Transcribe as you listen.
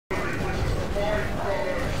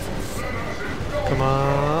Come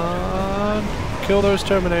on. Kill those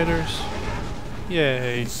Terminators.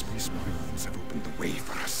 Yay. Space Marines have opened the way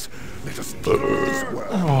for us. Let us take these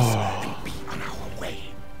worlds and be on our way.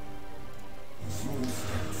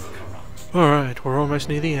 Alright, we're almost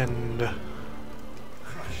near the end.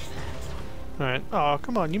 Alright. Oh,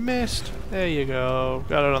 come on, you missed. There you go.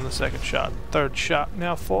 Got it on the second shot. Third shot,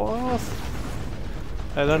 now fourth.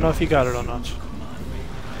 I don't know if you got it or not.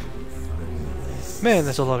 Man,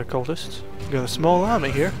 there's a lot of cultists. We got a small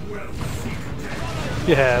army here.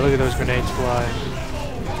 Yeah, look at those grenades fly.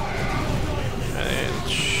 And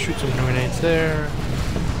shoot some grenades there.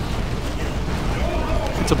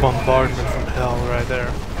 It's a bombardment from hell right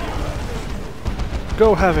there.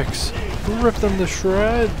 Go, Havocs! Rip them to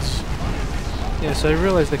shreds! Yes, I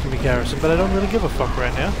realize they can be garrisoned, but I don't really give a fuck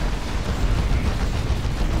right now.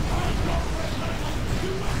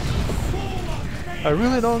 I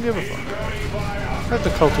really don't give a fuck. Let the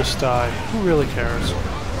cultists die. Who really cares?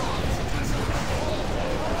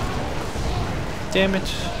 Damn it.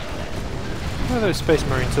 What are those Space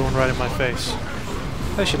Marines doing right in my face?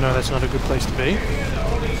 They should know that's not a good place to be.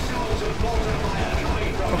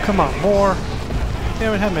 Oh, come on, more!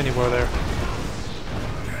 Damn it, how many were there?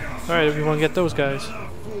 Alright, everyone get those guys.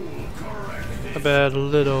 A bad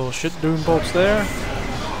little shit doom bolts there.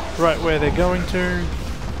 Right where they're going to.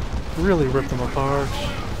 Really rip them apart.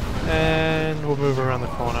 And we'll move around the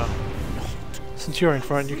corner. Since you're in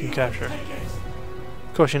front, you can capture.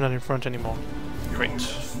 Of course, you're not in front anymore. Great.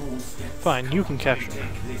 Fine, you can capture.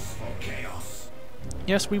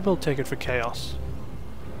 Yes, we will take it for chaos.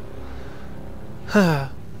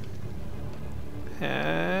 And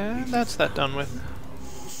that's that done with.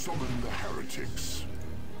 Summon the heretics.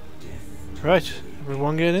 Right,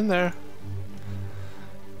 everyone get in there.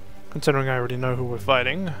 Considering I already know who we're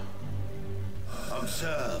fighting.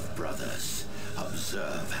 Observe, brothers.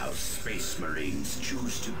 Observe how Space Marines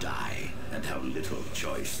choose to die, and how little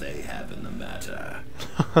choice they have in the matter.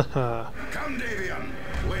 Come, Davian.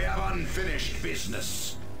 We have unfinished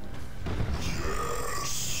business.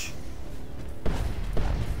 Yes.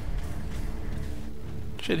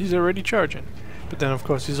 Shit, he's already charging. But then, of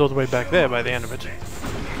course, he's all the way back there by the end of it.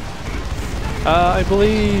 I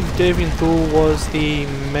believe Davian Thule was the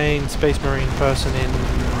main Space Marine person in...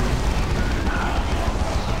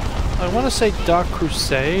 I want to say Dark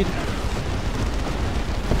Crusade.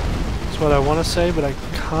 That's what I want to say, but I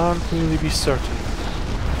can't really be certain.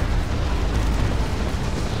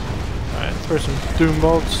 Alright, throw some Doom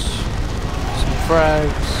Bolts, some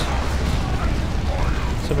frags,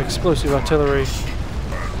 some explosive artillery.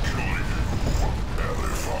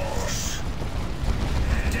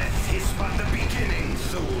 Death is but the beginning,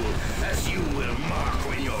 Thule, as you will mark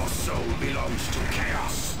when your soul belongs to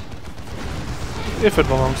chaos. If it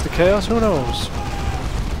belongs to chaos, who knows?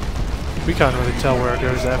 We can't really tell where it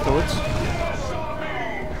goes afterwards.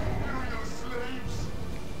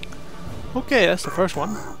 Okay, that's the first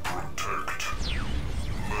one. Protect.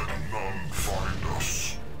 Let none find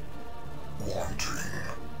us wanting.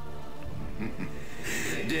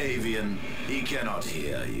 Davian, he cannot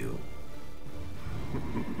hear you.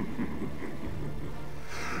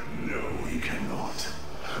 No, he cannot.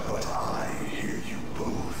 But I hear you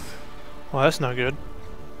both. Well, that's not good.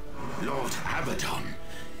 Lord Abaddon,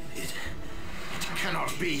 it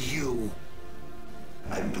cannot be you.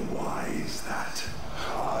 And why is that?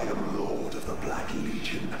 I am Lord of the Black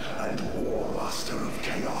Legion and War Master of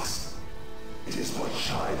Chaos. It is but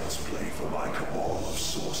child's play for my cabal of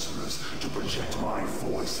sorcerers to project my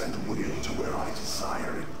voice and will to where I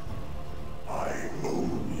desire it. I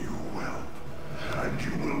own you, whelp, and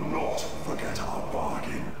you will not forget our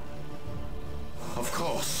bargain. Of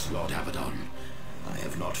course, Lord Abaddon. I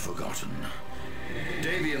have not forgotten.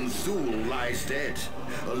 Davian Thule lies dead,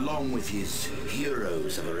 along with his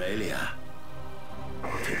heroes of Aurelia.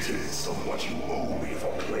 But it is of what you owe me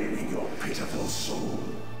for claiming your pitiful soul.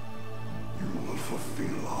 You will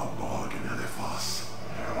fulfill our bargain, Eliphas.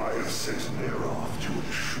 I have sent Neroth to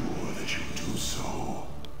ensure that you do so.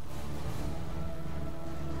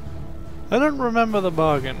 I don't remember the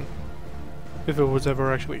bargain, if it was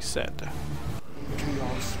ever actually said.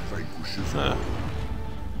 Chaos vanquishes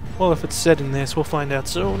Well, if it's said in this, we'll find out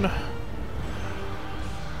soon.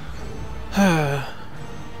 Rather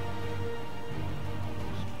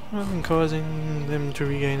than causing them to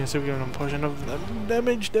regain a significant portion of the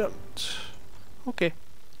damage dealt. Okay,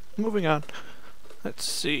 moving on. Let's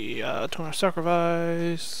see, toner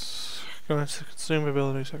sacrifice. Going to consume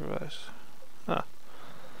ability sacrifice.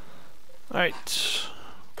 Alright.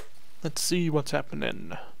 Let's see what's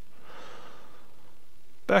happening.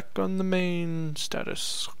 Back on the main status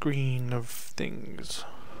screen of things.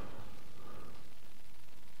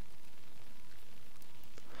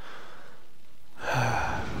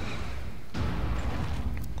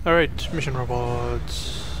 Alright, mission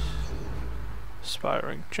rewards.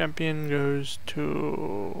 Aspiring champion goes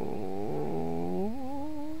to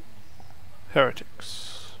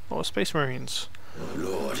heretics or space marines.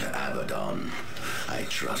 Lord Abaddon, I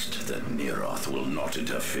trust that Neroth will not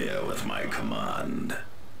interfere with my command.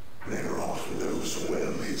 Neroth knows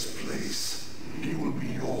well his place. He will be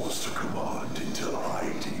yours to command until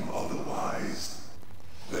I deem otherwise.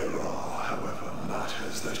 There are, however,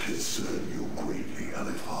 matters that concern you greatly,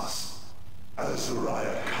 Eliphas.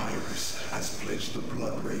 Azariah Kyrus has pledged the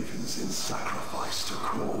Blood Ravens in sacrifice to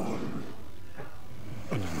Khorne.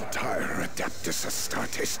 An entire Adeptus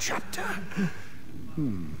Astartes chapter?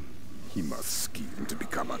 He must scheme to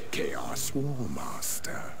become a Chaos War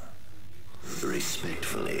Master.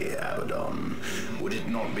 Respectfully, Abaddon, would it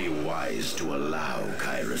not be wise to allow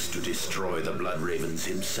Kyrus to destroy the Blood Ravens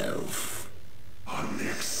himself?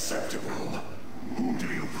 Unacceptable. Who do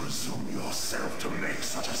you presume yourself to make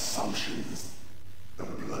such assumptions? The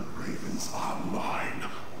Blood Ravens are mine,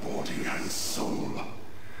 body and soul.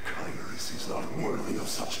 Kyrus is not worthy of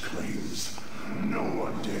such claims. No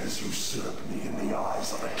one dares usurp me in the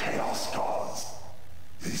eyes of the Chaos Gods.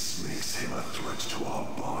 This makes him a threat to our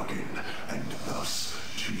bargain, and thus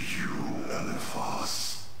to you,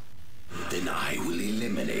 Eliphas. Then I will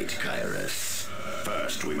eliminate Kyrus.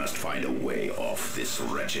 First, we must find a way off this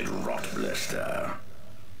wretched rot blister.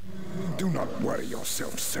 Do not worry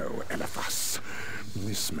yourself so, Eliphas.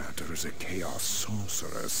 This matter is a Chaos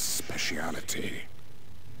Sorcerer's speciality.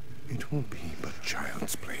 It will be but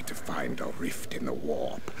child's play to find a rift in the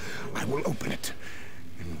warp. I will open it,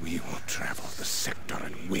 and we will travel the sector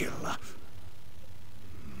at will.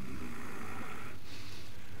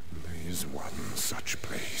 There is one such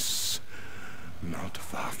place, not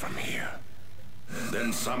far from here.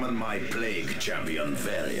 Then summon my plague champion,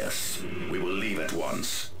 Varius. We will leave at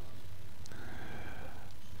once.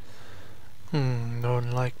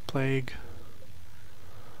 Don't like plague.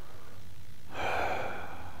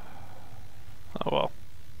 Oh well.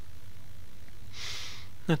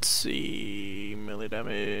 Let's see. Melee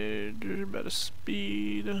damage, better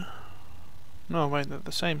speed. No, wait, they're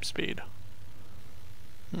the same speed.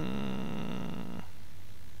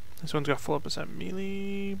 This one's got 4%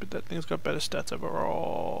 melee, but that thing's got better stats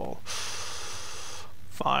overall.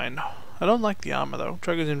 Fine. I don't like the armor though.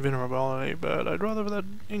 Triggers invulnerability, but I'd rather that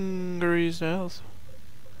increased health.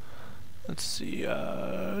 Let's see,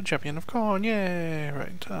 champion of Khorne, yay!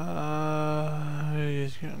 Right,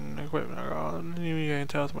 he's getting equipment, you gain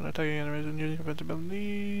health when attacking enemies and using offensive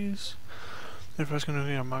abilities. If first can do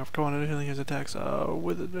a mark of Khorne, healing his attacks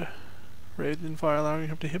withered. Radiant and fire, allowing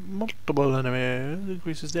him to hit multiple enemies.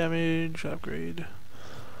 Increases damage, upgrade.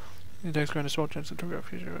 The attacks grant a small chance to trigger a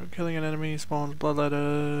future. Killing an enemy spawns blood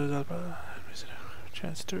letters.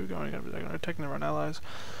 Chance to going over there, attacking their own allies.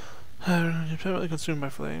 Permanently consumed by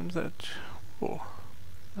flames. That. Oh.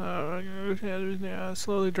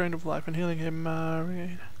 Slowly drained of life and healing him.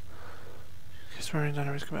 Regain his marines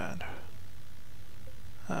under his command.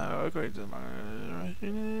 Upgrade to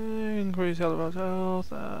increase health.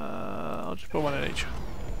 I'll just put one in each.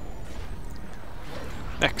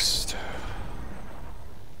 Next.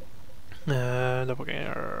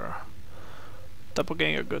 Doppelganger.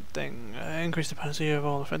 Doppelganger, good thing. Increase the potency of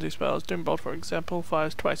all offensive spells. Doom Bolt, for example,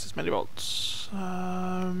 fires twice as many bolts.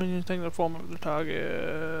 Minions take the form of the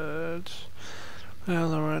target.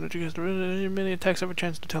 Lower energy gets many attacks have a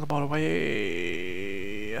chance to teleport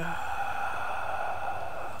away.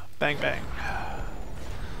 Bang bang.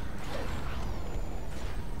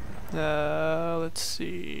 Let's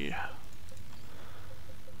see.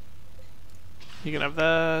 You can have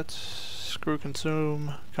that. Screw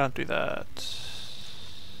consume. Can't do that.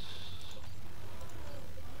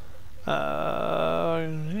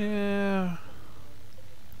 Yeah.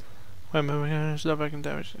 When moving stuff I can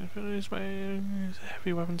damage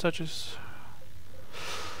heavy weapons such as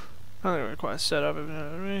I think it requires setup.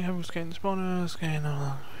 Have gain bonus, gain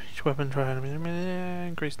each weapon try to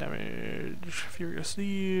increase damage. Furious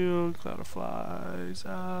Steel, Cloud of Flies,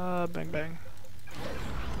 bang bang.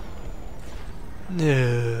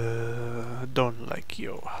 Don't like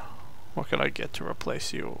you. What can I get to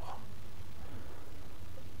replace you?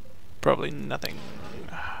 Probably nothing.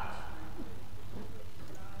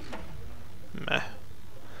 Meh.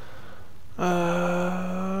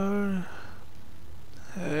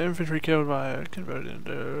 Infantry killed by converted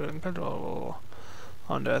into uncontrollable.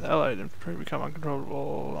 On death, allied infantry become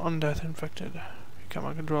uncontrollable. On death, infected become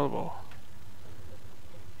uncontrollable.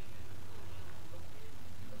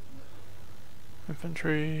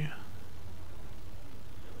 Infantry.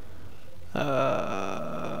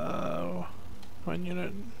 One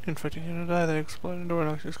unit, infected unit die, they explode into an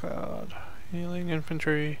electric cloud. Healing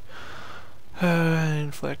infantry.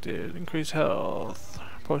 Inflicted. Increased health.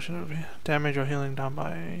 Portion of damage or healing done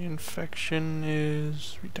by infection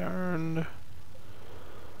is returned.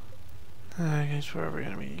 Against for every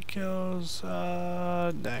enemy he kills.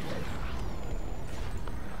 Dang.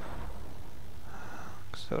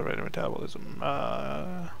 Accelerated metabolism.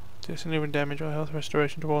 This even damage or health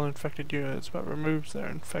restoration to all infected units, but removes their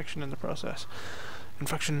infection in the process.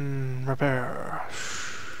 Infection repair.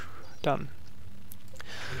 Done.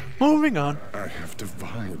 Moving on. I have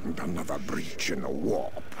divined another breach in the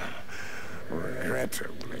warp.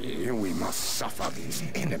 Regrettably, we must suffer these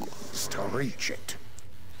enemies to reach it.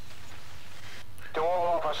 To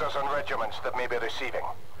all officers and regiments that may be receiving,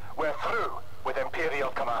 we're through with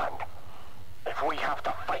Imperial Command. If we have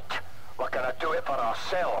to fight, we're gonna do it for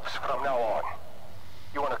ourselves from now on.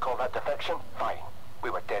 You wanna call that defection? Fine.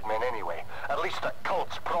 We were dead men anyway. At least the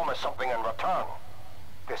cults promise something in return.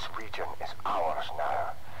 This region is ours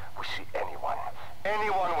now. We see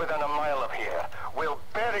anyone within a mile of here, we'll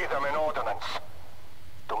bury them in ordnance.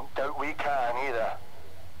 Don't doubt we can either.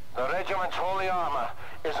 The regiment's holy armor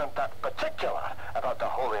isn't that particular about the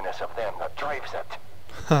holiness of them that drives it.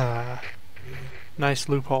 Nice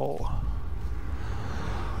loophole.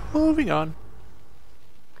 Moving on.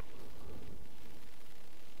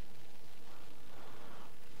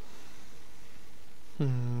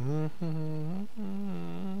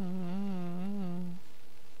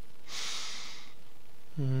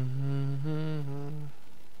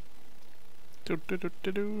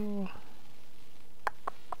 Do.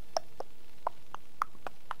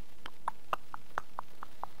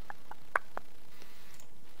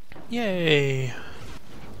 Yay!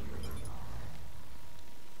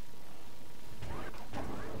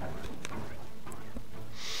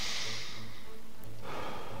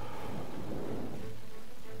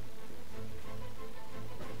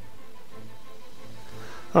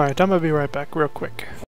 Alright, I'm gonna be right back real quick.